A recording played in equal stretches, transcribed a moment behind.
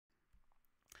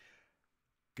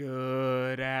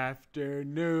Good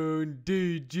afternoon,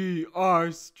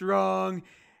 DGR Strong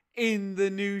in the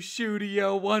new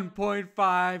Studio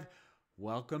 1.5.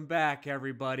 Welcome back,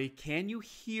 everybody. Can you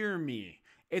hear me?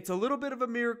 It's a little bit of a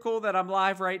miracle that I'm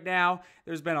live right now.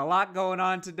 There's been a lot going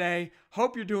on today.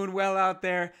 Hope you're doing well out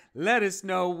there. Let us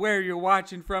know where you're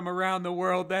watching from around the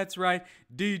world. That's right,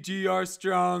 DGR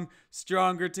Strong,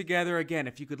 stronger together. Again,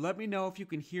 if you could let me know if you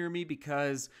can hear me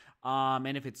because...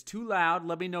 and if it's too loud,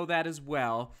 let me know that as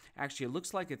well. Actually, it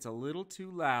looks like it's a little too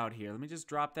loud here. Let me just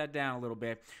drop that down a little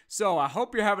bit. So I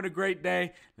hope you're having a great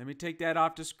day. Let me take that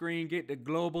off the screen, get the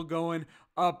global going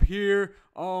up here.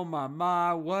 Oh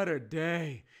my, what a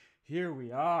day. Here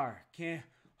we are.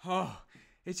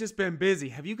 It's just been busy.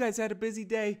 Have you guys had a busy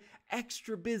day?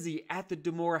 Extra busy at the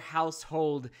DeMoor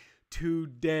household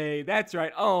today. That's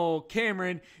right. Oh,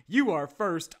 Cameron, you are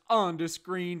first on the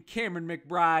screen. Cameron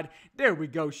McBride. There we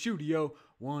go. Studio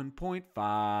 1.5,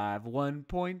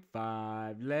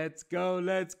 1.5. Let's go.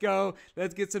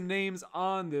 Let's get some names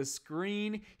on the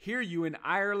screen. Hear you in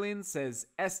Ireland, says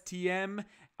STM.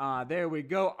 There we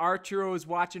go. Arturo is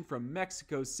watching from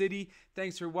Mexico City.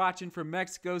 Thanks for watching from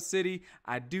Mexico City.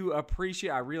 I do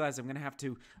appreciate. I realize I'm going to have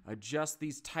to adjust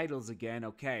these titles again.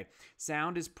 Okay.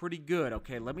 Sound is pretty good.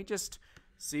 Okay. Let me just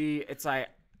see. It's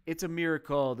a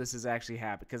miracle this has actually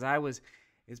happened because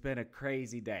it's been a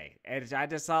crazy day. And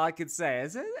that's all I could say.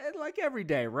 It's like every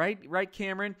day, right? Right,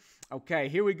 Cameron? Okay.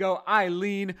 Here we go.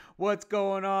 Eileen, what's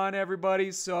going on,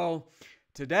 everybody? So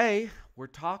today, we're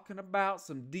talking about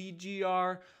some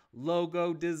DGR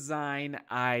logo design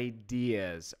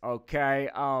ideas, okay?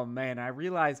 Oh, man, I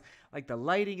realize, like, the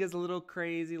lighting is a little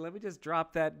crazy. Let me just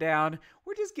drop that down.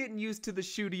 We're just getting used to the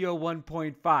Studio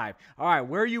 1.5. All right,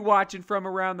 where are you watching from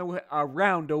around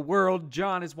the world?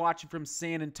 John is watching from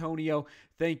San Antonio.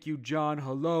 Thank you, John.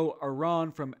 Hello,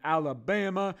 Aran from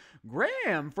Alabama.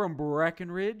 Graham from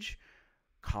Breckenridge,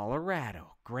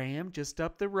 Colorado. Graham, just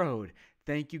up the road.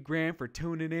 Thank you, Graham, for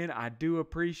tuning in. I do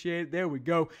appreciate it. There we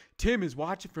go. Tim is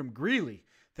watching from Greeley.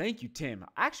 Thank you, Tim.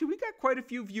 Actually, we got quite a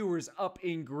few viewers up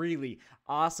in Greeley.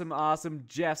 Awesome.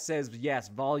 Jeff says, yes,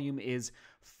 volume is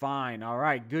fine. All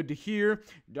right, good to hear.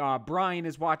 Brian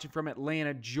is watching from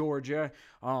Atlanta, Georgia.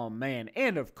 Oh, man.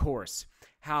 And, of course,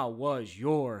 how was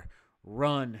your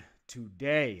run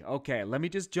today? Okay, let me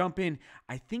just jump in.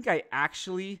 I think I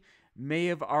actually may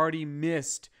have already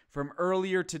missed from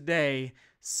earlier today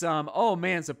some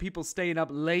people staying up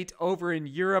late over in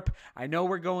Europe. I know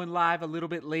we're going live a little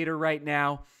bit later right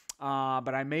now,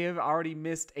 but I may have already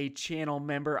missed a channel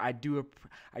member. I do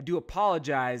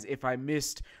apologize if I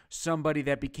missed somebody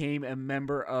that became a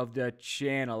member of the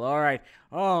channel. All right.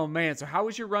 Oh, man. So how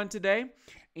was your run today?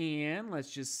 And let's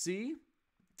just see.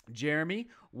 Jeremy,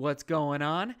 what's going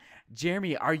on?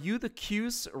 Jeremy, are you the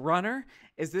Cuse runner?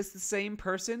 Is this the same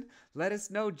person? Let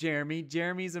us know, Jeremy.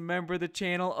 Jeremy's a member of the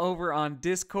channel over on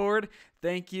Discord.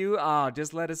 Thank you.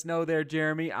 Just let us know there,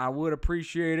 Jeremy. I would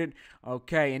appreciate it.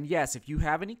 Okay, and yes, if you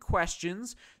have any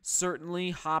questions, certainly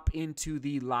hop into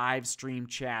the live stream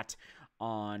chat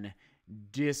on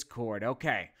Discord.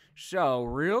 Okay, so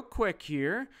real quick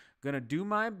here, gonna do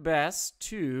my best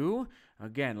to...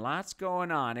 Again, lots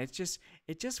going on. It just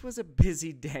was a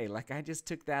busy day. Like, I just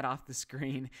took that off the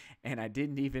screen, and I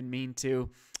didn't even mean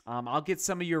to. I'll get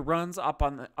some of your runs up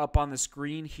on the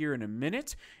screen here in a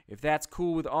minute, if that's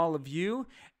cool with all of you.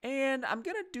 And I'm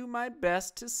gonna do my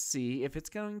best to see if it's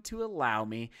going to allow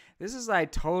me. This is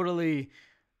like totally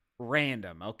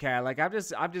random, okay? Like, I'm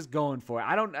just going for it.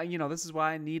 I don't, this is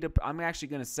why I need I'm actually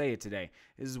gonna say it today.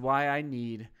 This is why I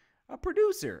need a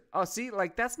producer. Oh, see,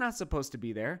 like, that's not supposed to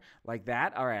be there like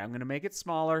that. All right, I'm going to make it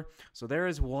smaller. So there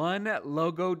is one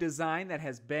logo design that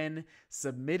has been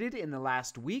submitted in the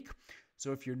last week.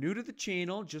 So if you're new to the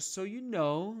channel, just so you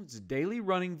know, it's a daily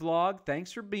running vlog.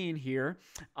 Thanks for being here.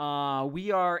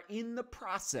 We are in the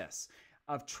process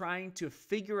of trying to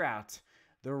figure out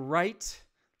the right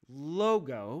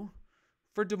logo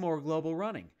for DeMoor Global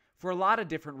Running for a lot of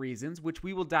different reasons, which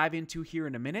we will dive into here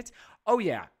in a minute. Oh,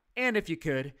 yeah. And if you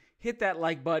could, hit that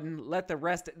like button. Let the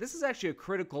rest... This is actually a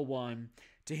critical one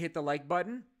to hit the like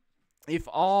button. If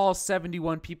all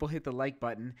 71 people hit the like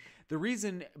button, the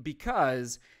reason,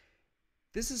 because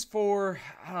this is for...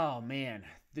 Oh, man.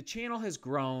 The channel has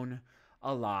grown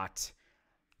a lot.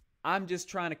 I'm just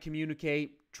trying to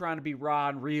communicate, trying to be raw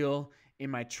and real in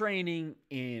my training,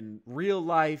 in real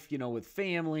life, with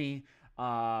family,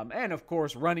 and, of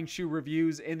course, running shoe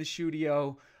reviews in the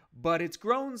studio. But it's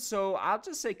grown, so I'll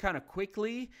just say kind of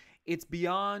quickly, it's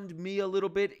beyond me a little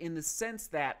bit in the sense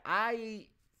that I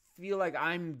feel like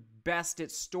I'm best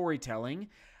at storytelling.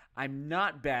 I'm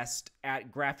not best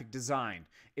at graphic design.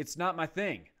 It's not my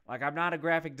thing. Like, I'm not a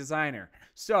graphic designer.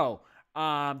 So,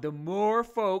 the more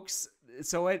folks,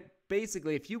 so it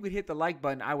basically, if you could hit the like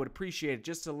button, I would appreciate it,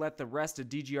 just to let the rest of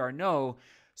DGR know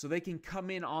so they can come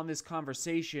in on this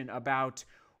conversation about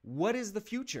what is the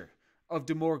future of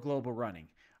DeMoor Global Running.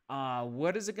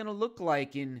 What is it going to look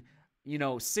like in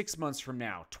 6 months from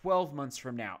now, 12 months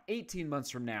from now, 18 months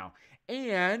from now?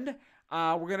 And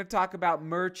we're going to talk about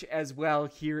merch as well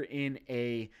here in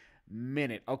a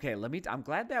minute. Okay, I'm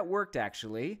glad that worked,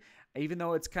 actually, even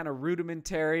though it's kind of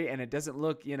rudimentary and it doesn't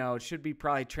look, it should be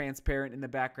probably transparent in the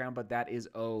background, but that is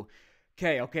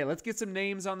okay, let's get some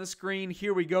names on the screen.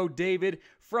 Here we go. David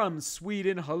from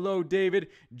Sweden. Hello, David.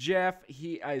 Jeff,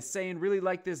 he is saying, really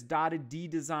like this dotted D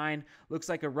design. Looks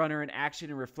like a runner in action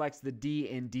and reflects the D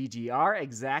in DGR.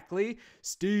 Exactly.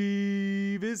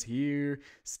 Steve is here.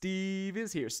 Steve,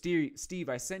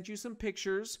 I sent you some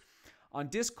pictures on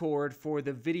Discord for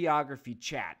the videography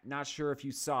chat. Not sure if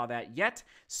you saw that yet.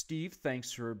 Steve,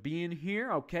 thanks for being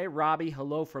here. Okay, Robbie,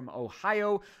 hello from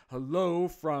Ohio. Hello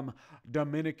from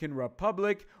Dominican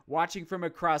Republic. Watching from a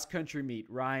cross-country meet.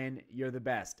 Ryan, you're the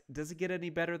best. Does it get any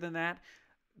better than that?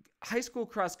 High school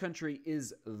cross-country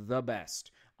is the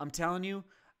best. I'm telling you,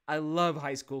 I love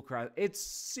high school cross. It's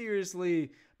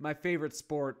seriously my favorite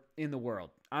sport in the world.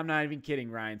 I'm not even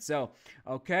kidding, Ryan. So,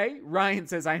 okay. Ryan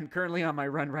says, I'm currently on my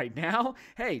run right now.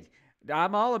 Hey,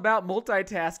 I'm all about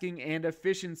multitasking and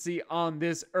efficiency on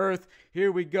this earth.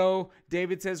 Here we go.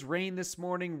 David says, rain this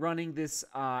morning, running this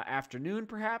afternoon,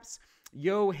 perhaps.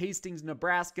 Yo, Hastings,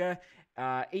 Nebraska.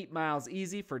 8 miles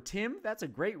easy for Tim. That's a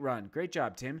great run. Great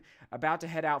job, Tim. About to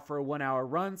head out for a 1 hour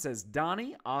run, says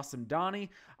Donnie. Awesome, Donnie.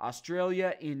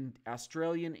 Australian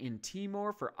in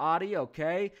Timor for Audie.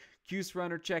 Okay. Cuse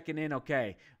Runner checking in.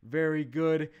 Okay. Very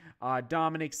good.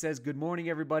 Dominic says, good morning,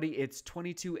 everybody. It's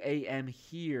 22 a.m.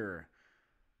 here.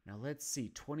 Now, let's see.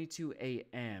 22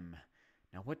 a.m.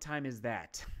 Now, what time is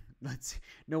that?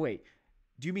 No, wait.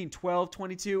 Do you mean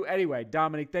 12:22? Anyway,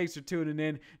 Dominic, thanks for tuning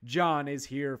in. John is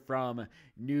here from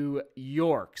New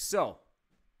York. So,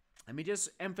 let me just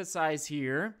emphasize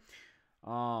here.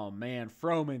 Oh, man.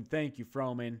 Froman. Thank you,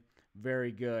 Froman.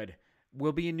 Very good.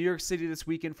 We'll be in New York City this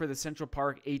weekend for the Central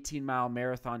Park 18-mile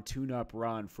marathon tune-up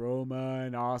run.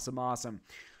 Froman. Awesome, awesome.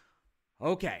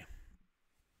 Okay.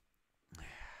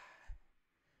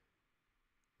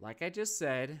 Like I just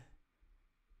said,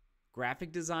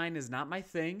 graphic design is not my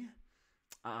thing.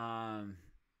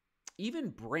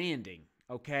 Even branding,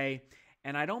 okay?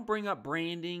 And I don't bring up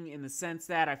branding in the sense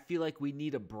that I feel like we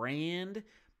need a brand,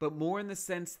 but more in the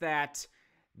sense that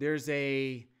there's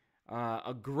a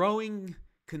growing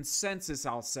consensus,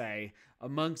 I'll say,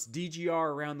 amongst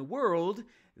DGR around the world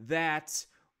that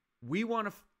we want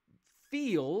to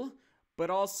feel, but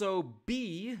also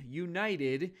be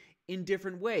united in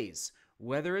different ways,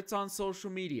 whether it's on social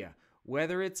media,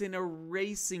 whether it's in a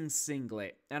racing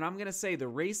singlet. And I'm going to say the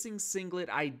racing singlet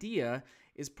idea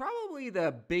is probably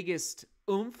the biggest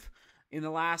oomph in the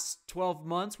last 12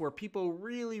 months where people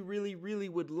really, really, really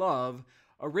would love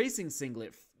a racing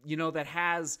singlet, that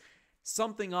has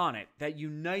something on it that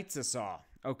unites us all,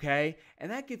 okay? And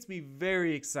that gets me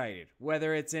very excited,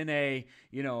 whether it's in a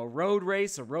road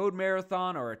race, a road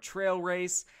marathon, or a trail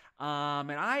race.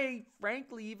 And I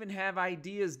frankly even have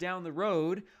ideas down the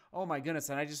road. Oh my goodness,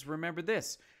 and I just remembered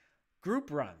this.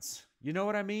 Group runs. You know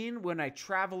what I mean? When I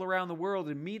travel around the world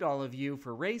and meet all of you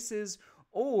for races,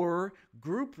 or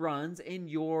group runs in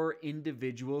your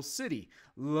individual city,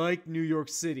 like New York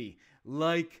City,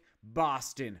 like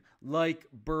Boston, like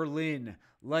Berlin,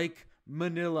 like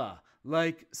Manila,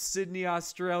 like Sydney,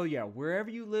 Australia, wherever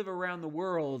you live around the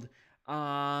world.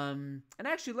 And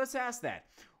actually, let's ask that.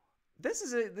 This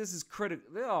is critical.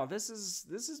 Oh, this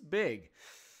is big.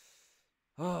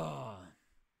 Oh.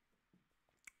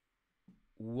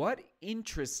 What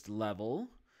interest level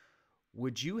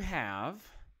would you have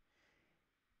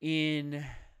in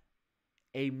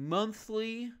a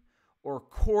monthly or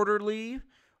quarterly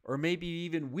or maybe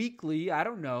even weekly, I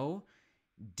don't know,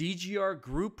 DGR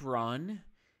group run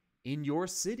in your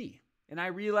city? And I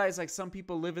realize some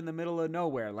people live in the middle of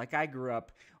nowhere, like I grew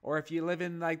up, or if you live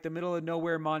in the middle of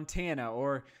nowhere, Montana,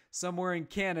 or somewhere in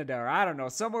Canada, or I don't know,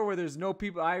 somewhere where there's no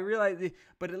people. I realize,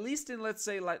 but at least in, let's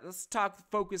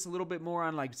focus a little bit more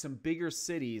on some bigger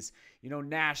cities,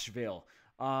 Nashville,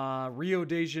 Rio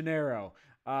de Janeiro,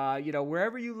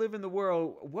 wherever you live in the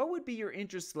world. What would be your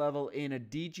interest level in a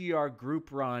DGR group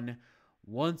run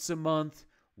once a month,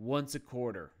 once a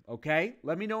quarter? Okay,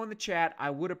 let me know in the chat. I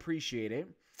would appreciate it.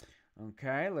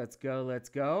 Okay, let's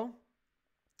go.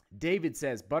 David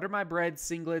says, butter my bread,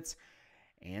 singlets,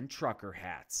 and trucker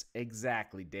hats.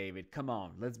 Exactly, David. Come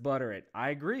on, let's butter it. I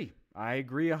agree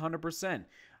 100%.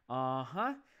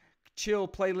 Chill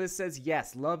Playlist says,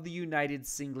 yes, love the United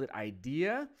singlet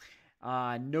idea.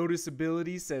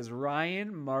 Noticeability says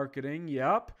Ryan. Marketing,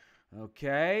 yep.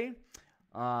 Okay.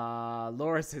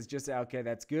 Laura says, just, okay,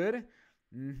 that's good.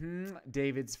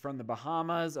 David's from the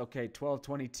Bahamas. Okay,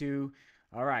 1222.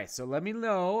 All right, so let me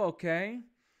know, okay.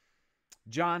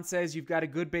 John says, you've got a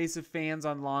good base of fans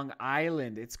on Long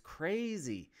Island. It's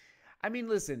crazy. I mean,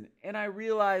 listen, and I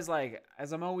realize, like,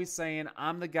 as I'm always saying,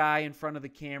 I'm the guy in front of the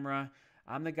camera.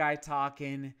 I'm the guy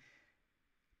talking.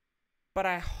 But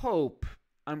I hope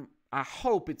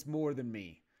it's more than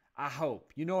me. I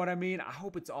hope. You know what I mean? I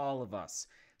hope it's all of us.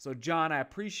 So, John, I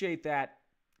appreciate that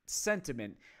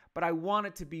sentiment, but I want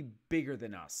it to be bigger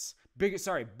than us.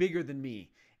 Bigger than me,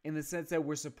 in the sense that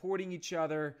we're supporting each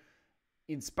other,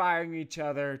 inspiring each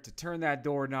other to turn that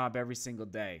doorknob every single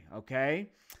day, okay?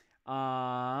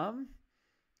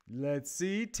 Let's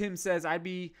see. Tim says,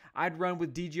 I'd run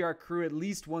with DGR crew at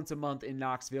least once a month in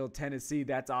Knoxville, Tennessee.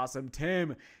 That's awesome.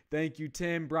 Tim, thank you,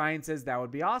 Tim. Brian says that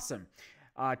would be awesome.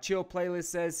 Chill Playlist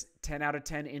says 10 out of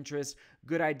 10 interest.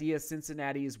 Good idea.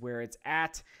 Cincinnati is where it's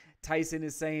at. Tyson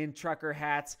is saying trucker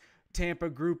hats, Tampa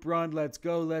group run. Let's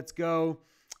go. Let's go.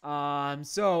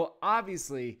 So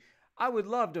obviously I would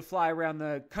love to fly around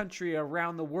the country,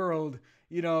 around the world,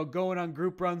 going on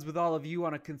group runs with all of you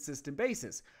on a consistent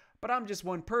basis. But I'm just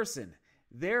one person.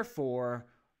 Therefore,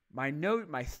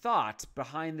 my thought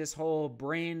behind this whole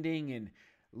branding and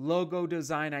logo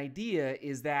design idea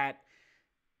is that,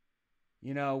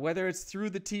 whether it's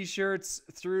through the t-shirts,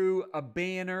 through a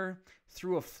banner,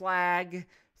 through a flag,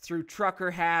 through trucker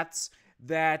hats,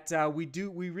 that we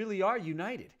really are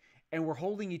united and we're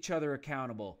holding each other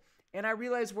accountable. And I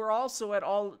realize we're also at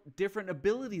all different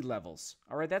ability levels.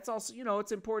 All right. That's also,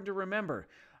 it's important to remember.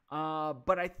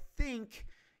 But I think,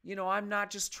 I'm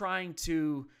not just trying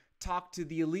to talk to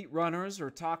the elite runners or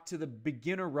talk to the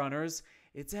beginner runners.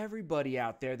 It's everybody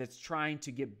out there that's trying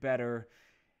to get better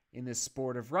in this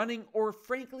sport of running, or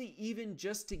frankly, even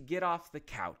just to get off the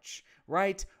couch,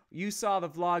 right? You saw the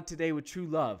vlog today with True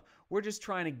Love. We're just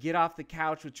trying to get off the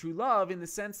couch with True Love in the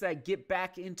sense that get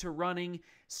back into running,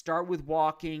 start with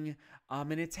walking,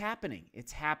 and it's happening.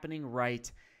 It's happening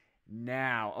right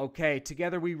now. Okay,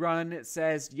 Together We Run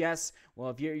says yes. Well,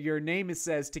 if your name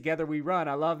says Together We Run,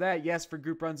 I love that. Yes, for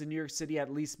group runs in New York City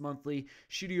at least monthly.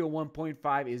 Studio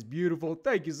 1.5 is beautiful.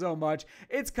 Thank you so much.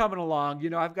 It's coming along.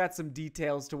 I've got some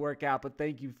details to work out, but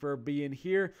thank you for being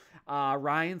here.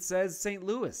 Ryan says St.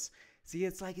 Louis. See,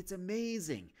 it's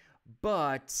amazing.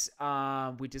 But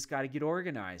we just got to get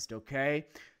organized, okay?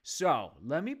 So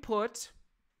let me put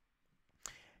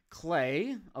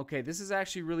Clay. Okay, this is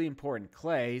actually really important.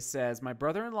 Clay says, my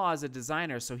brother-in-law is a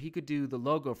designer, so he could do the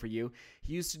logo for you.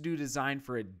 He used to do design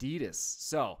for Adidas.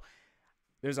 So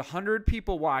there's 100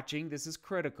 people watching. This is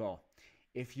critical.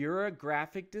 If you're a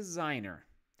graphic designer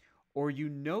or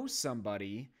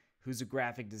somebody who's a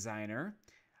graphic designer,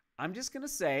 I'm just going to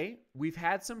say we've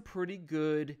had some pretty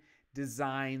good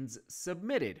designs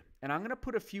submitted. And I'm going to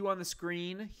put a few on the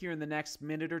screen here in the next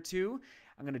minute or two.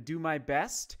 I'm going to do my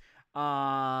best.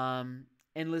 And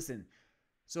listen,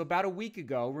 so about a week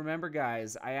ago, remember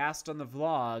guys, I asked on the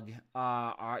vlog,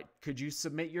 could you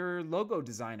submit your logo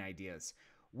design ideas?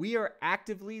 We are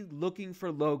actively looking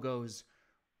for logos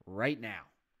right now.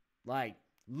 Like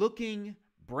looking,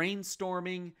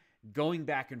 brainstorming, going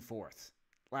back and forth.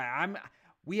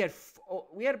 We had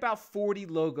about 40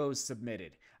 logos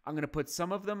submitted. I'm going to put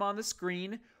some of them on the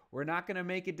screen. We're not going to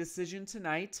make a decision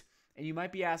tonight. And you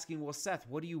might be asking, well, Seth,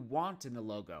 what do you want in the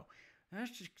logo?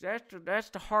 That's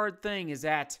the hard thing, is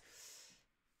that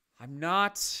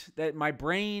my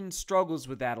brain struggles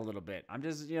with that a little bit. I'm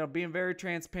just, being very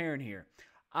transparent here.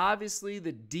 Obviously,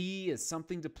 the D is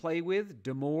something to play with.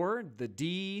 DeMoor, the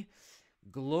D.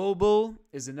 Global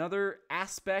is another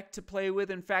aspect to play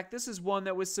with. In fact, this is one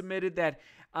that was submitted that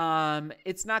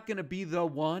it's not going to be the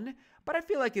one, but I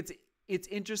feel like it's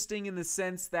interesting in the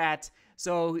sense that,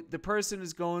 so the person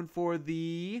is going for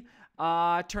the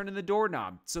turning the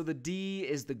doorknob. So the D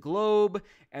is the globe,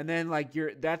 and then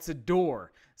that's a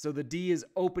door. So the D is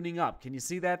opening up. Can you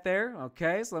see that there?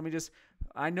 Okay, so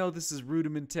I know this is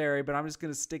rudimentary, but I'm just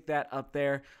going to stick that up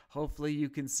there. Hopefully you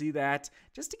can see that.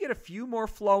 Just to get a few more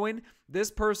flowing.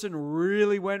 This person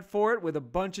really went for it with a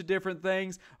bunch of different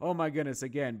things. Oh my goodness,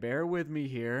 again, bear with me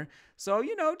here. So,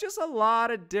 just a lot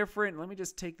of different, let me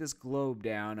just take this globe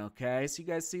down, okay? So you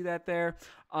guys see that there?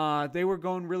 They were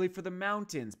going really for the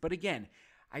mountains. But again,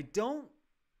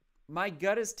 my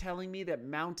gut is telling me that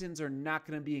mountains are not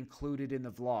going to be included in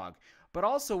the vlog. But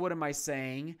also, what am I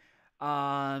saying?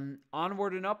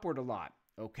 Onward and upward a lot.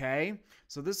 Okay,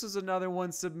 so this is another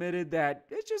one submitted that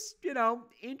it's just,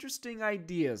 interesting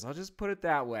ideas. I'll just put it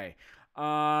that way.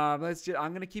 I'm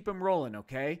gonna keep them rolling.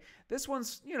 Okay, this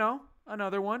one's,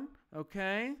 another one.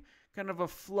 Okay, kind of a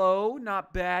flow,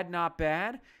 not bad, not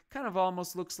bad. Kind of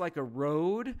almost looks like a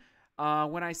road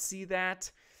when I see that.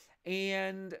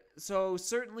 And so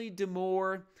certainly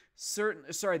DeMoor,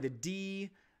 the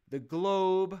D, the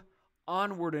globe,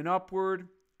 onward and upward,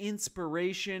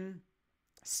 inspiration,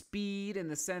 speed, in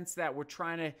the sense that we're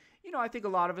trying to, I think a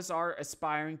lot of us are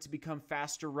aspiring to become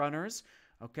faster runners.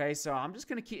 Okay, so I'm just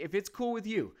going to keep, if it's cool with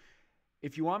you,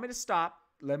 if you want me to stop,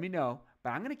 let me know. But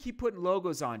I'm going to keep putting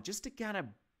logos on just to kind of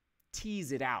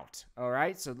tease it out. All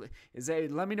right, so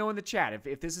let me know in the chat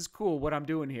if this is cool what I'm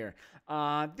doing here.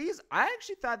 I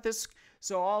actually thought this,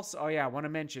 so also, I want to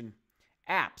mention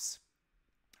apps.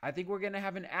 I think we're going to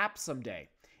have an app someday,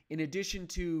 in addition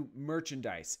to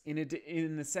merchandise,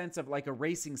 in the sense of like a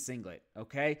racing singlet,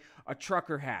 okay? A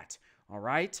trucker hat, all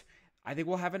right? I think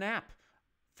we'll have an app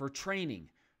for training,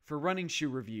 for running shoe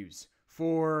reviews,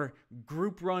 for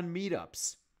group run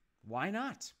meetups. Why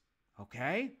not?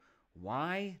 Okay?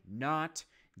 Why not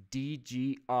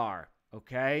DGR?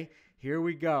 Okay? Here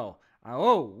we go.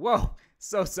 Oh, whoa.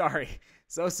 So sorry.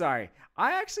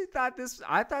 I actually thought this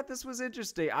was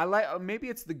interesting. Maybe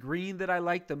it's the green that I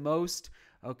like the most.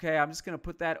 Okay, I'm just going to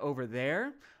put that over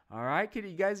there. All right, can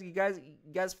you guys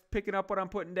picking up what I'm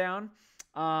putting down?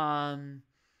 My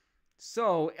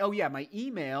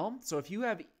email. So if you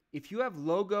have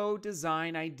logo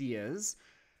design ideas,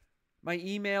 my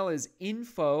email is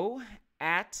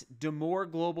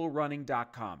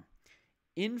info@DeMoorGlobalRunning.com.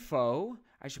 Info,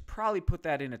 I should probably put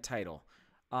that in a title.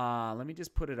 Let me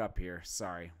just put it up here.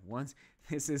 Sorry.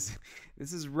 This is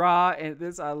raw, and I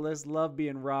just love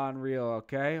being raw and real,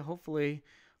 okay? Hopefully,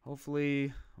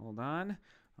 hold on.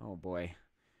 Oh boy.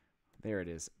 There it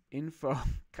is. Info,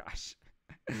 gosh.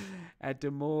 at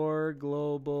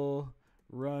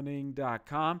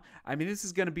DeMoorGlobalRunning.com. I mean, this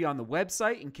is going to be on the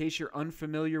website in case you're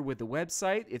unfamiliar with the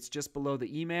website. It's just below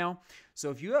the email.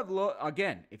 So if you have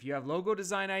logo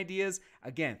design ideas,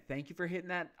 again, thank you for hitting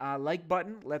that like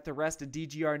button. Let the rest of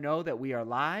DGR know that we are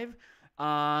live.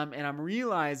 And I'm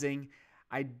realizing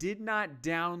I did not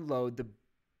download the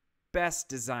best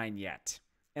design yet.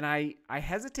 And I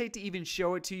hesitate to even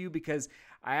show it to you because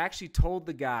I actually told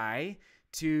the guy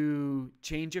to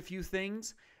change a few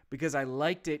things because I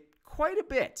liked it quite a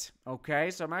bit. Okay,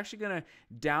 so I'm actually going to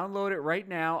download it right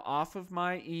now off of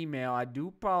my email. I do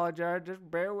apologize. Just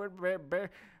bear with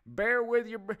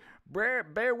your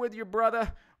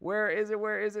brother. Where is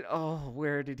it? Oh,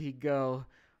 where did he go?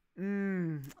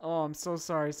 Oh, I'm so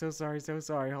sorry. Hold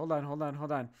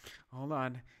on.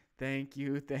 Thank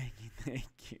you.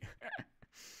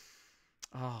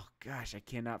 Oh gosh, I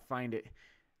cannot find it.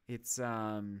 It's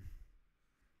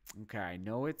okay, I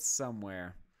know it's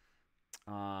somewhere.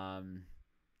 You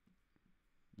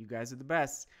guys are the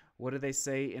best. What do they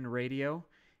say in radio?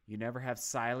 You never have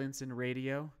silence in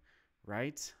radio,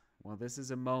 right? Well, this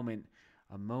is a moment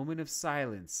of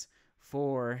silence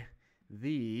for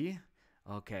the,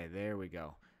 okay, there we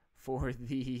go. For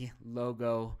the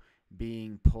logo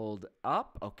being pulled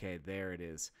up. Okay, there it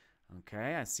is.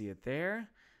 Okay, I see it there.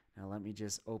 Now let me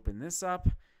just open this up.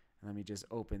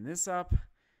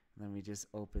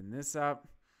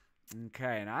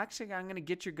 Okay, and actually I'm going to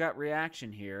get your gut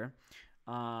reaction here.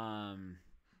 And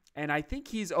I think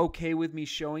he's okay with me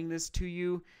showing this to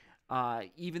you,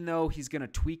 even though he's going to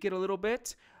tweak it a little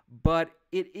bit. But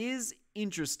it is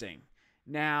interesting.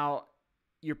 Now,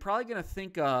 you're probably going to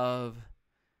think of,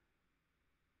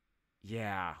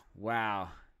 yeah, wow.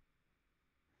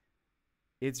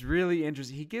 It's really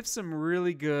interesting. He gives some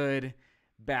really good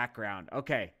background.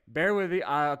 Okay, bear with me.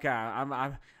 Okay, I'm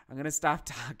going to stop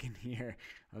talking here.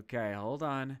 Okay, hold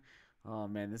on. Oh,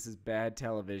 man, this is bad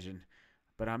television.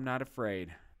 But I'm not afraid.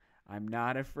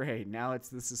 Now it's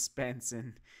the suspense.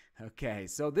 Okay,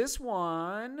 so this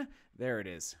one, there it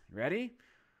is. Ready?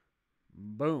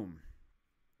 Boom.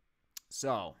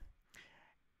 So,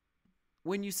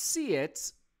 when you see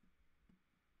it,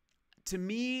 to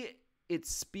me, it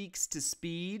speaks to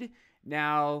speed.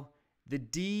 Now, the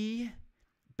D,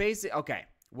 okay,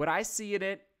 what I see in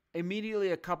it,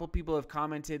 immediately a couple people have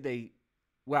commented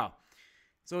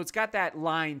so it's got that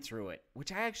line through it,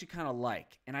 which I actually kind of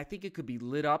like. And I think it could be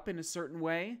lit up in a certain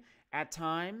way at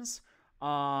times.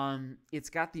 It's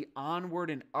got the onward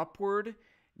and upward.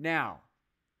 Now,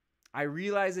 I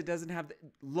realize it doesn't have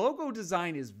logo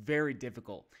design is very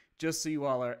difficult. Just so you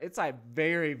all are, it's like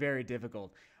very, very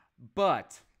difficult.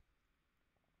 But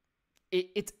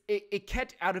it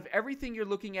kept out of everything you're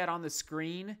looking at on the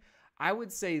screen. I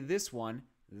would say this one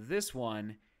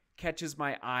catches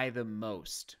my eye the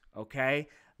most, okay?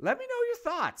 Let me know your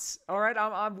thoughts. All right,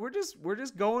 we're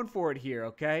just going for it here,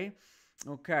 okay?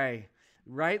 Okay.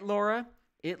 Right, Laura?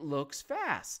 It looks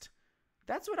fast.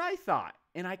 That's what I thought,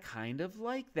 and I kind of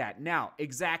like that. Now,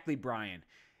 exactly, Brian.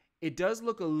 It does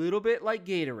look a little bit like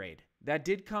Gatorade. That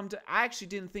did come to, I actually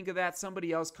didn't think of that.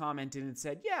 Somebody else commented and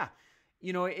said, yeah,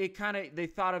 it kind of, they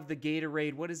thought of the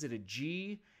Gatorade, what is it, a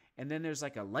G? And then there's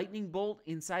like a lightning bolt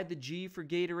inside the G for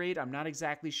Gatorade. I'm not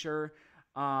exactly sure.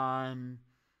 But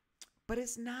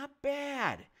it's not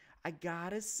bad. I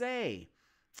gotta say,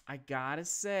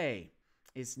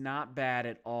 it's not bad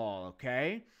at all,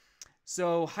 okay?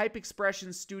 So Hype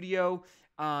Expression Studio,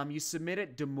 you submit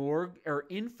at DeMoor or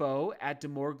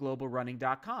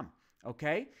info@DeMoorGlobalRunning.com.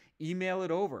 Okay, email it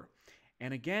over.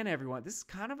 And again, everyone, this is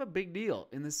kind of a big deal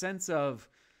in the sense of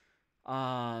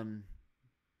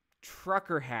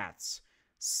trucker hats,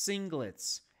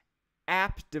 singlets,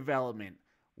 app development,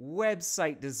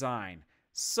 website design,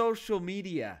 social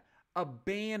media, a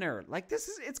banner. Like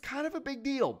it's kind of a big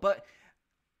deal. But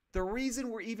the reason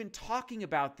we're even talking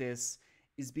about this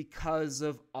is because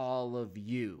of all of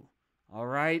you. All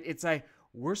right? It's like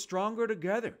we're stronger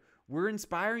together. We're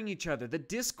inspiring each other. The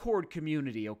Discord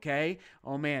community, okay?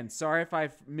 Oh man, sorry if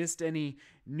I've missed any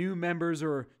new members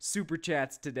or super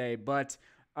chats today, but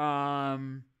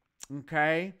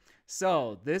okay.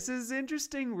 So, this is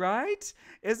interesting, right?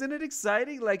 Isn't it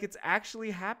exciting? Like it's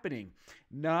actually happening.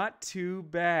 Not too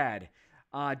bad.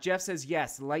 Jeff says,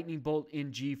 yes, lightning bolt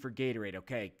in G for Gatorade.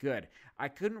 Okay, good. I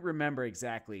couldn't remember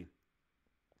exactly.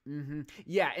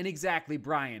 Yeah, and exactly,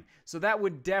 Brian. So that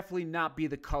would definitely not be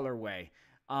the colorway.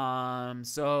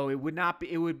 So it would not be,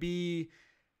 it would be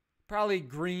probably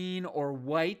green or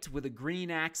white with a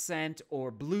green accent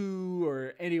or blue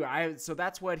or anyway. So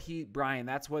that's what Brian,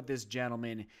 that's what this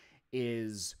gentleman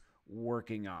is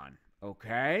working on.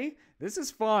 Okay. This is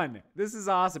fun. This is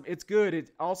awesome. It's good.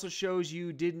 It also shows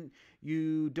you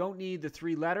don't need the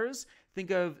 3 letters. Think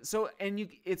of,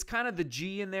 it's kind of the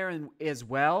G in there as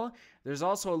well. There's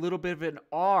also a little bit of an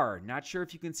R. Not sure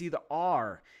if you can see the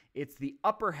R. It's the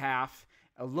upper half,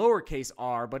 a lowercase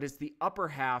r, but it's the upper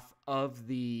half of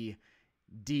the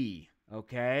D.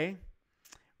 Okay?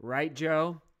 Right,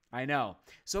 Joe? I know.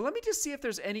 So let me just see if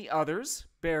there's any others.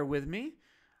 Bear with me.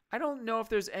 I don't know if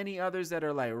there's any others that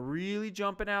are like really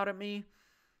jumping out at me.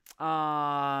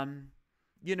 I'll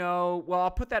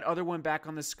put that other one back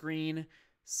on the screen.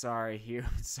 Sorry, Hugh.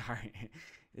 Sorry.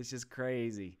 It's just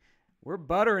crazy. We're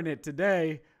buttering it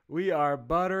today. We are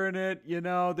buttering it.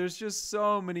 There's just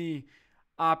so many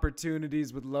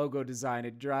opportunities with logo design.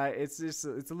 It's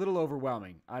a little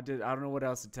overwhelming. I don't know what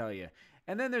else to tell you.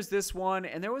 And then there's this one,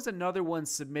 and there was another one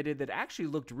submitted that actually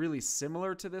looked really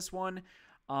similar to this one.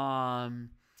 And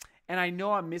I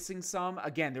know I'm missing some.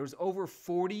 Again, there was over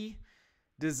 40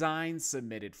 designs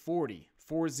submitted. 40.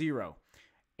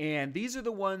 And these are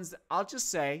the ones, I'll just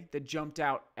say, that jumped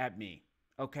out at me.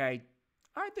 Okay?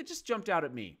 All right, that just jumped out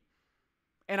at me.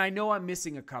 And I know I'm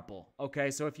missing a couple.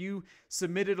 Okay? So if you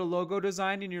submitted a logo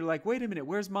design and you're like, wait a minute,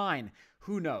 where's mine?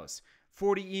 Who knows?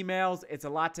 40 emails. It's a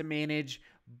lot to manage.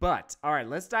 But, all right,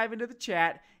 let's dive into the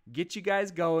chat. Get you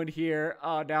guys going here.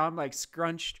 Oh, now I'm like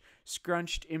scrunched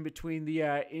in between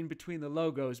the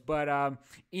logos. But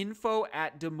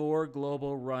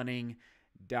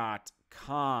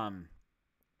info@DeMoorGlobalRunning.com.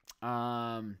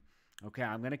 Okay,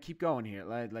 I'm gonna keep going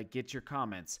here. Get your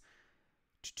comments.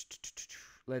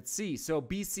 Let's see. So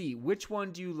BC, which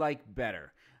one do you like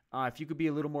better? If you could be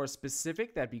a little more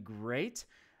specific, that'd be great.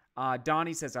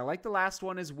 Donnie says, I like the last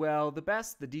one as well. The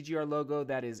best, the DGR logo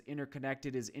that is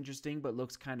interconnected is interesting, but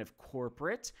looks kind of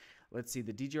corporate. Let's see,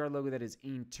 the DGR logo that is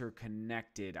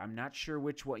interconnected. I'm not sure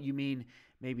which one you mean.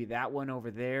 Maybe that one over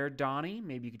there, Donnie.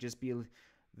 Maybe you could just be,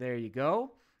 there you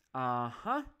go.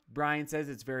 Brian says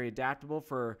it's very adaptable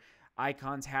for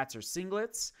icons, hats, or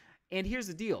singlets. And here's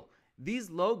the deal. These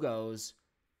logos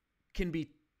can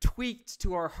be tweaked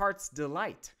to our heart's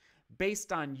delight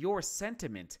based on your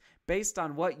sentiment, based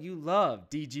on what you love,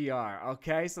 DGR,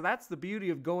 okay? So that's the beauty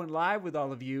of going live with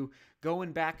all of you,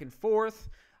 going back and forth.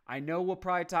 I know we'll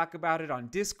probably talk about it on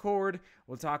Discord.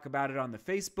 We'll talk about it on the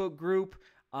Facebook group.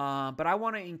 But I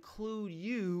want to include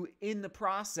you in the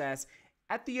process.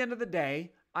 At the end of the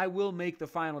day, I will make the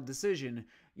final decision.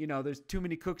 There's too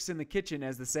many cooks in the kitchen,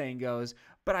 as the saying goes.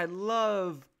 But I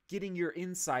love getting your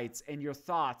insights and your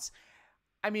thoughts.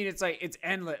 I mean, it's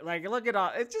endless. Like, look at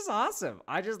all. It's just awesome.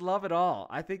 I just love it all.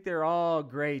 I think they're all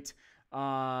great.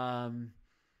 Tyson,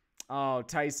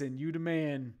 you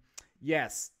demand.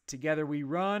 Yes, together we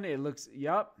run. It looks,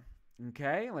 yup.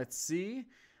 Okay, let's see.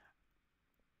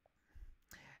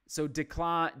 So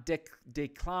Declan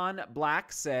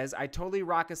Black says, I totally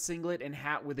rock a singlet and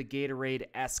hat with a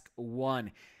Gatorade-esque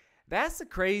one. That's the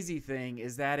crazy thing,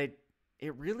 is that it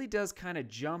really does kind of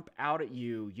jump out at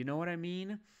you. You know what I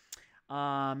mean?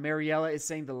 Mariella is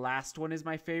saying the last one is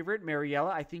my favorite.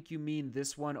 Mariella, I think you mean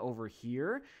this one over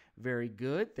here. Very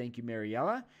good. Thank you,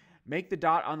 Mariella. Make the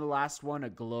dot on the last one a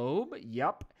globe.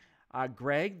 Yep.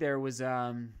 Greg, there was...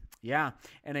 yeah,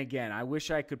 and again, I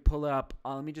wish I could pull up.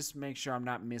 Let me just make sure I'm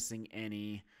not missing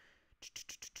any.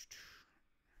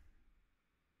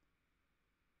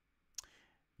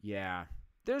 Yeah,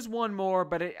 there's one more,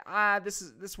 but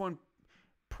this one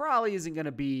probably isn't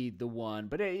gonna be the one.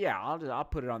 But yeah, I'll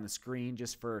put it on the screen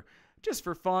just for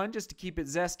fun, just to keep it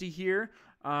zesty here.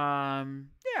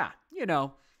 Yeah, you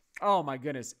know. Oh my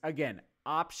goodness. Again,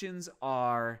 options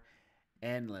are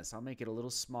endless. I'll make it a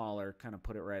little smaller, kind of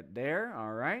put it right there.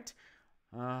 All right.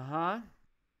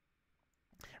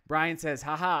 Brian says,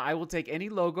 haha, I will take any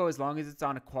logo as long as it's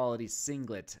on a quality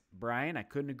singlet. Brian, I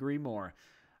couldn't agree more.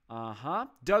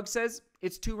 Doug says,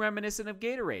 it's too reminiscent of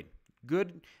Gatorade.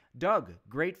 Good, Doug.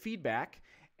 Great feedback.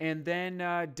 And then,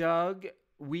 Doug,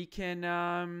 we can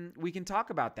talk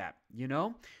about that. You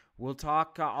know, we'll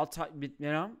talk. I'll talk. You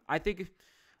know, I think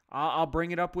I'll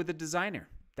bring it up with the designer.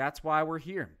 That's why we're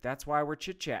here. That's why we're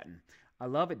chit-chatting. I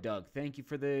love it, Doug. Thank you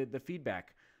for the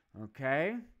feedback.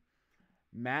 Okay.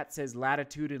 Matt says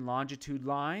latitude and longitude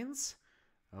lines.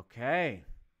 Okay.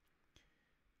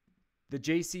 The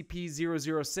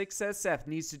JCP006 says Seth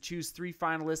needs to choose 3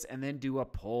 finalists and then do a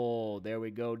poll. There we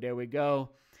go. There we go.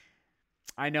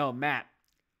 I know, Matt.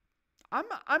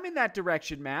 I'm in that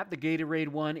direction, Matt. The Gatorade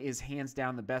one is hands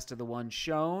down the best of the ones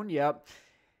shown. Yep.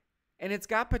 And it's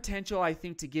got potential, I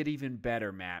think, to get even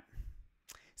better, Matt.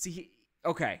 See,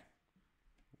 okay.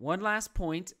 One last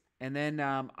point, and then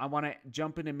I want to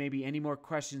jump into maybe any more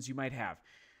questions you might have.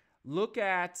 Look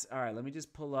at, all right, let me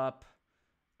just pull up,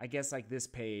 I guess, like this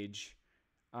page.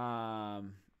 Well,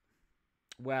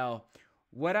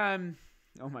 what I'm,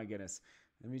 oh my goodness.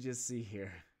 Let me just see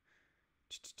here.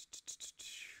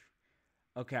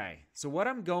 Okay, so what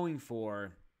I'm going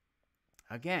for,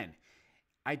 again,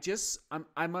 I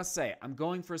must say, I'm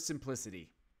going for simplicity.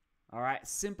 All right,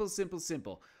 simple.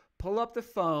 Pull up the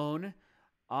phone.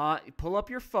 Pull up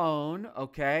your phone.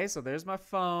 Okay, so there's my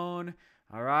phone.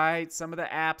 All right, some of the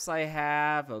apps I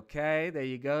have. Okay, there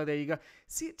you go.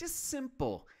 See, just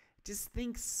simple. Just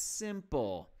think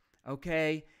simple.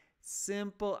 Okay,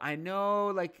 simple. I know,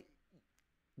 like,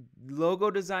 logo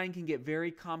design can get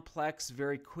very complex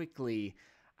very quickly.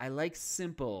 I like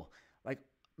simple. Like,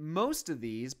 most of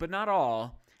these, but not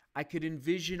all, I could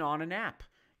envision on an app.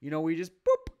 You know, we just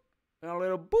boop, a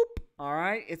little boop. All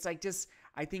right. It's like just,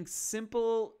 I think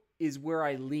simple is where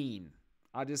I lean.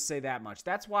 I'll just say that much.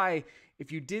 That's why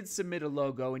if you did submit a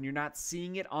logo and you're not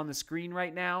seeing it on the screen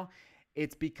right now,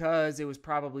 it's because it was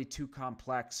probably too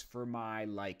complex for my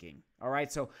liking. All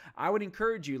right. So I would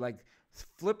encourage you, like,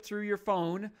 flip through your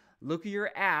phone, look at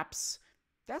your apps.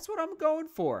 That's what I'm going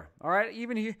for. All right.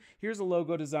 Even here's a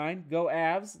logo design. Go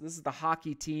Avs. This is the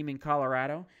hockey team in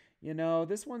Colorado. You know,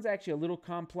 this one's actually a little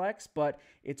complex, but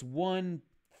it's one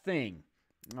thing.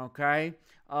 Okay.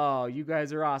 Oh, you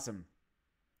guys are awesome.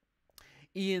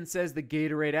 Ian says the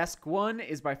Gatorade-esque one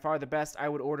is by far the best. I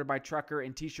would order by trucker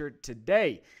and t-shirt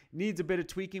today. Needs a bit of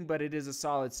tweaking, but it is a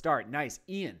solid start. Nice.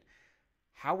 Ian,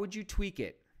 how would you tweak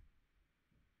it?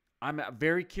 I'm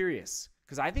very curious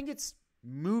because I think it's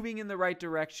moving in the right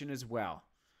direction as well.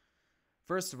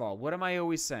 First of all, what am I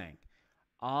always saying?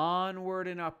 Onward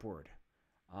and upward.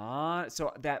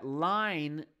 So that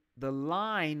line, the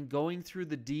line going through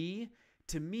the D,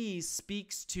 to me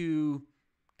speaks to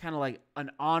kind of like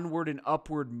an onward and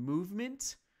upward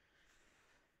movement.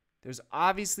 There's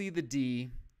obviously the D.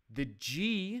 The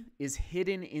G is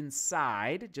hidden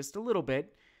inside just a little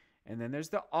bit. And then there's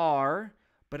the R,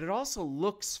 but it also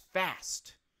looks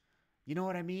fast. You know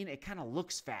what I mean? It kind of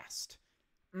looks fast.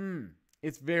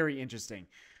 It's very interesting.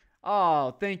 Oh,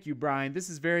 thank you, Brian. This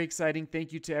is very exciting.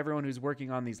 Thank you to everyone who's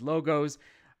working on these logos.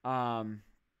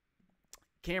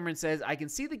 Cameron says, I can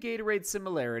see the Gatorade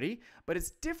similarity, but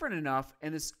it's different enough.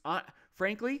 And this,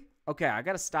 frankly, okay, I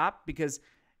got to stop because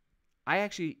I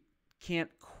actually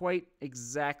can't quite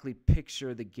exactly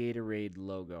picture the Gatorade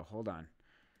logo. Hold on.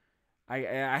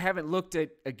 I haven't looked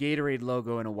at a Gatorade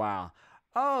logo in a while.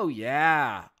 Oh,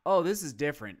 yeah. Oh, this is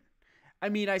different. I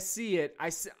mean, I see it.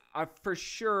 I for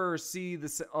sure see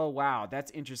this. Oh, wow.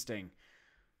 That's interesting.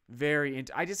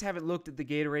 I just haven't looked at the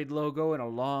Gatorade logo in a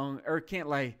long, or can't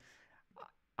lie.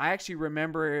 I actually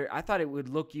remember, I thought it would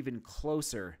look even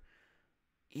closer.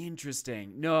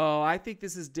 Interesting. No, I think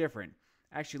this is different.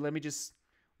 Actually, let me just,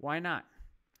 why not?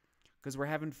 because we're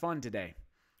having fun today.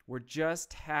 We're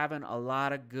just having a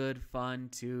lot of good fun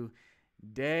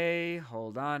today.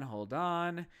 Hold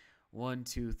on. 1,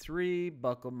 2, 3.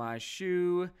 Buckle my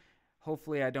shoe.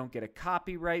 Hopefully I don't get a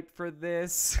copyright for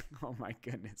this. Oh my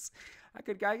goodness.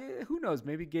 Who knows?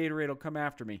 Maybe Gatorade will come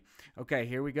after me. Okay,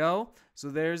 here we go. So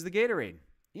there's the Gatorade.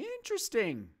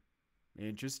 Interesting.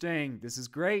 This is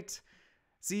great.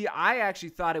 See, I actually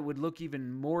thought it would look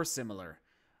even more similar.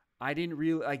 I didn't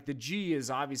really like the G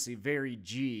is obviously very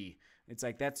G. It's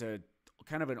like that's a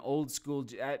kind of an old school.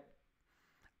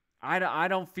 I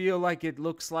don't feel like it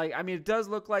looks like. I mean, it does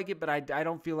look like it, but I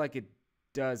don't feel like it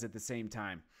does at the same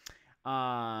time.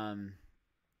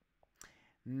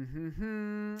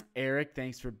 Eric,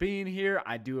 thanks for being here.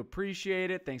 I do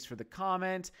appreciate it. Thanks for the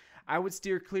comment. I would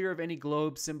steer clear of any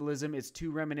globe symbolism. It's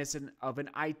too reminiscent of an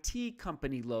IT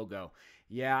company logo.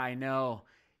 Yeah, I know.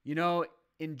 You know,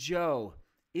 in Joe,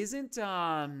 isn't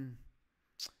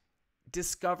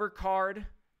Discover card,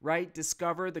 right?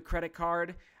 Discover, the credit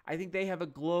card. I think they have a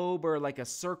globe or like a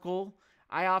circle.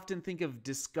 I often think of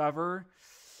Discover.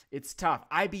 It's tough.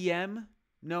 IBM?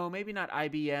 No, maybe not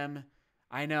IBM.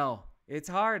 I know. It's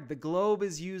hard. The globe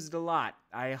is used a lot.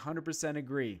 I 100%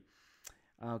 agree.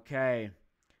 Okay.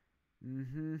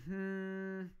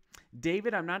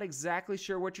 David, I'm not exactly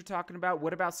sure what you're talking about.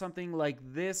 What about something like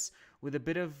this with a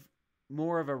bit of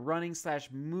more of a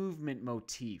running/movement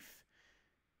motif?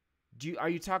 Are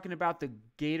you talking about the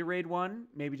Gatorade one?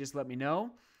 Maybe just let me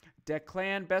know.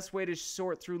 Declan, best way to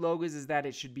sort through logos is that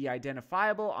it should be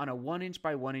identifiable on a 1-inch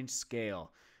by 1-inch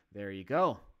scale. There you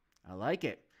go. I like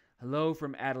it. Hello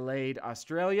from Adelaide,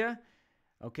 Australia.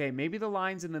 Okay, maybe the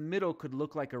lines in the middle could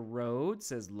look like a road,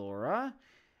 says Laura.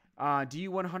 Do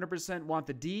you 100% want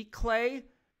the D? Clay?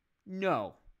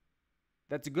 No.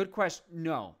 That's a good question.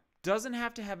 No. Doesn't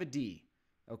have to have a D.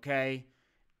 Okay?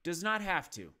 Does not have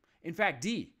to. In fact,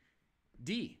 D.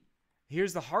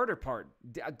 Here's the harder part.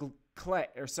 Clay.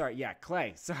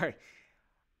 Sorry.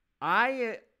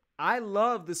 I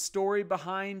love the story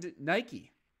behind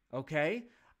Nike. Okay?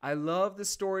 I love the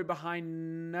story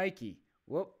behind Nike.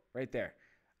 Whoop, right there.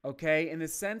 Okay, in the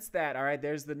sense that, all right,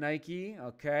 there's the Nike.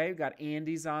 Okay, we've got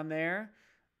Andy's on there.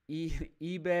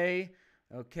 eBay.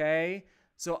 Okay.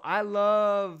 So I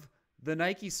love the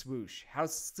Nike swoosh, how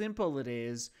simple it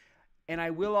is. And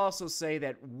I will also say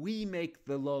that we make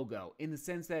the logo in the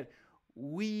sense that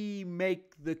we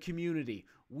make the community.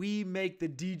 We make the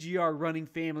DGR running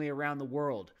family around the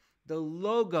world. The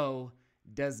logo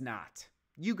does not.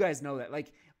 You guys know that.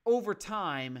 Like, over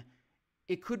time,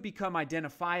 it could become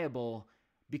identifiable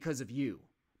because of you.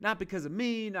 Not because of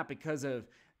me, not because of...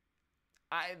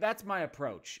 that's my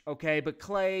approach, okay? But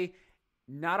Clay,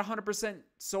 not 100%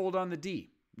 sold on the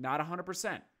D. Not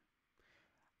 100%.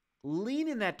 Lean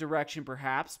in that direction,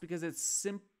 perhaps, because it's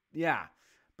yeah,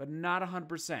 but not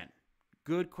 100%.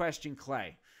 Good question,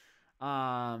 Clay.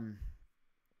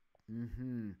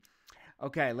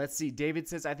 Okay, let's see. David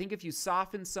says, I think if you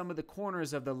soften some of the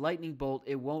corners of the lightning bolt,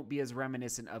 it won't be as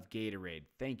reminiscent of Gatorade.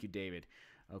 Thank you, David.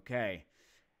 Okay.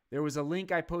 There was a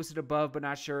link I posted above, but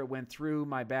not sure it went through.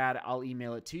 My bad. I'll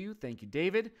email it to you. Thank you,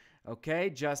 David. Okay.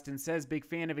 Justin says, big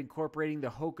fan of incorporating the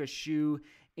Hoka shoe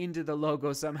into the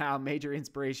logo somehow. Major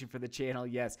inspiration for the channel.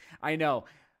 Yes, I know.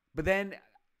 But then,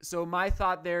 so my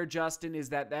thought there, Justin, is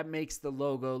that makes the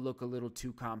logo look a little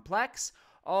too complex.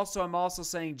 Also, I'm also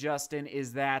saying, Justin,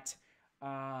 is that,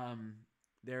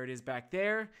 there it is back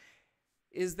there,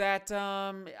 is that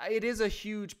it is a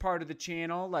huge part of the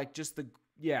channel, like just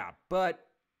but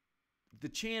the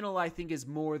channel, I think, is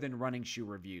more than running shoe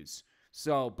reviews.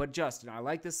 So, but Justin, I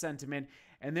like this sentiment.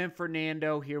 And then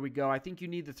Fernando, here we go. I think you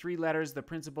need the 3 letters. The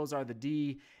principles are the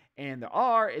D and the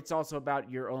R. It's also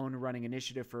about your own running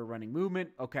initiative for a running movement.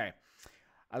 Okay.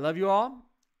 I love you all.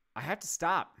 I have to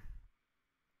stop.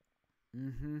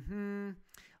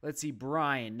 Let's see.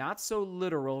 Brian, not so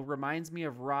literal. Reminds me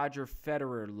of Roger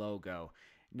Federer logo.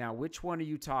 Now, which one are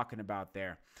you talking about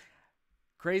there?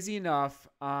 Crazy enough,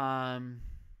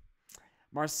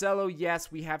 Marcelo, yes,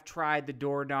 we have tried the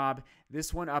doorknob.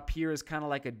 This one up here is kind of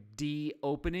like a D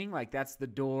opening, like that's the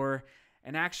door.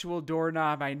 An actual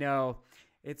doorknob, I know.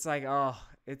 It's like, oh,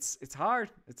 it's hard.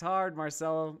 It's hard,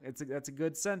 Marcelo. That's a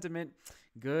good sentiment.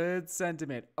 Good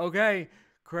sentiment. Okay,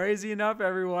 crazy enough,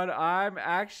 everyone. I'm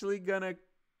actually going to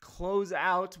close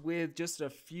out with just a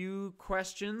few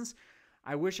questions.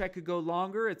 I wish I could go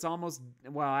longer. It's almost,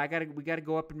 well, we got to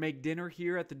go up and make dinner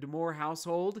here at the DeMoor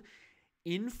household.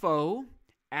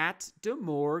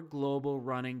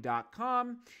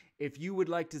 info@DeMoorGlobalRunning.com. If you would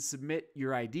like to submit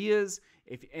your ideas,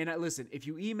 listen, if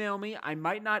you email me, I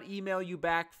might not email you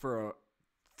back for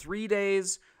 3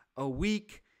 days, a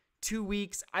week, 2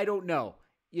 weeks. I don't know.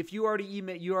 if you already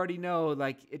email, you already know,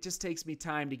 like, it just takes me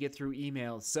time to get through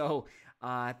emails. So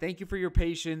thank you for your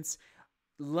patience.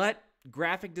 Let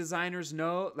graphic designers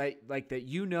know, like that,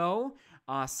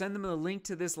 send them a link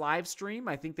to this live stream.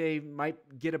 I think they might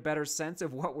get a better sense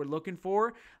of what we're looking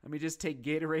for. Let me just take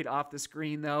Gatorade off the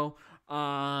screen, though.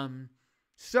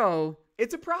 So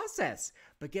it's a process,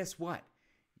 but guess what?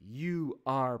 You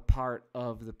are part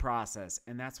of the process,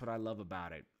 and that's what I love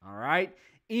about it. All right?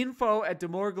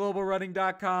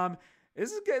 info@DeMoorGlobalRunning.com.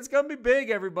 It's going to be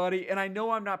big, everybody, and I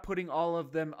know I'm not putting all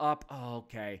of them up. Oh,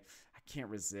 okay. I can't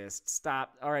resist.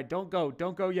 Stop. All right, don't go.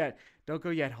 Don't go yet. Don't go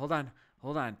yet. Hold on.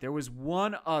 There was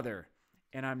one other,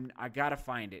 and I got to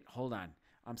find it. Hold on.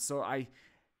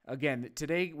 Again,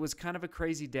 today was kind of a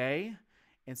crazy day,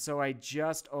 and so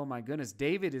oh my goodness,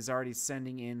 David is already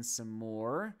sending in some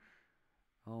more.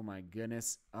 Oh my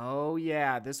goodness. Oh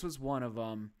yeah, this was one of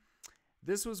them.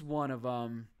 But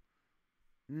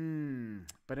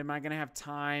am I going to have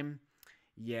time?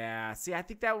 Yeah. See, I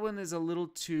think that one is a little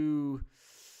too,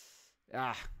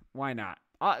 why not?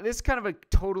 This is kind of a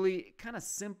totally kind of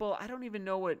simple. I don't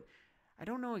know.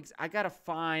 I got to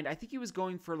find, I think he was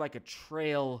going for like a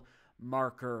trail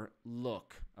marker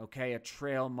look. Okay. A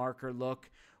trail marker look,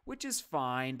 which is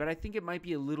fine, but I think it might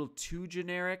be a little too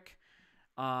generic.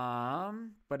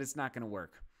 But it's not going to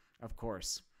work, of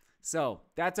course. So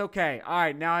that's okay. All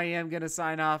right. Now I am going to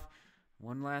sign off.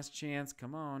 One last chance.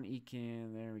 Come on,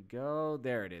 Ekin. There we go.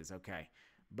 There it is. Okay.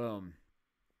 Boom.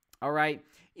 All right.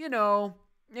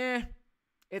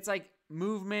 It's like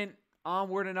movement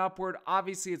onward and upward.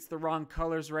 Obviously, it's the wrong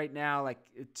colors right now, like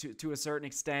to a certain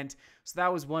extent. So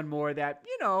that was one more that,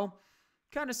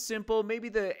 kind of simple. Maybe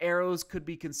the arrows could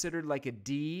be considered like a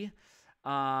D,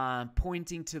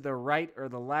 pointing to the right or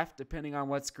the left, depending on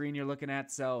what screen you're looking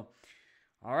at. So,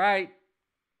 all right.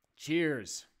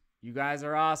 Cheers. You guys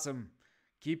are awesome.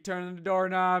 Keep turning the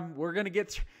doorknob. We're going to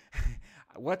get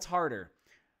what's harder?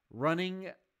 Running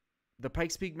the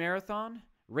Pikes Peak Marathon,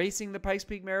 racing the Pikes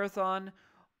Peak Marathon,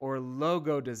 or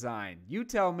logo design? You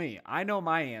tell me. I know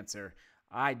my answer.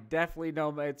 I definitely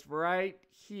know it's right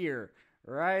here,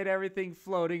 right? Everything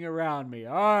floating around me.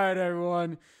 All right,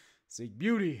 everyone. Seek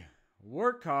beauty,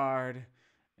 work hard,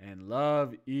 and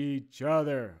love each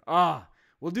other.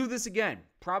 We'll do this again,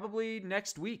 probably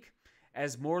next week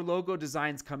as more logo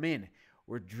designs come in.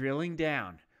 We're drilling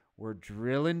down.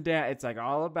 It's like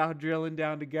all about drilling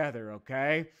down together,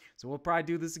 okay? So we'll probably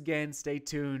do this again. Stay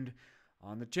tuned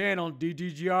on the channel.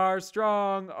 DGR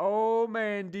strong. Oh,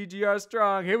 man, DGR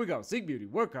strong. Here we go. Seek beauty,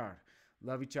 work hard,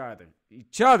 love each other.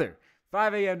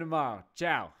 5 a.m. tomorrow.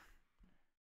 Ciao.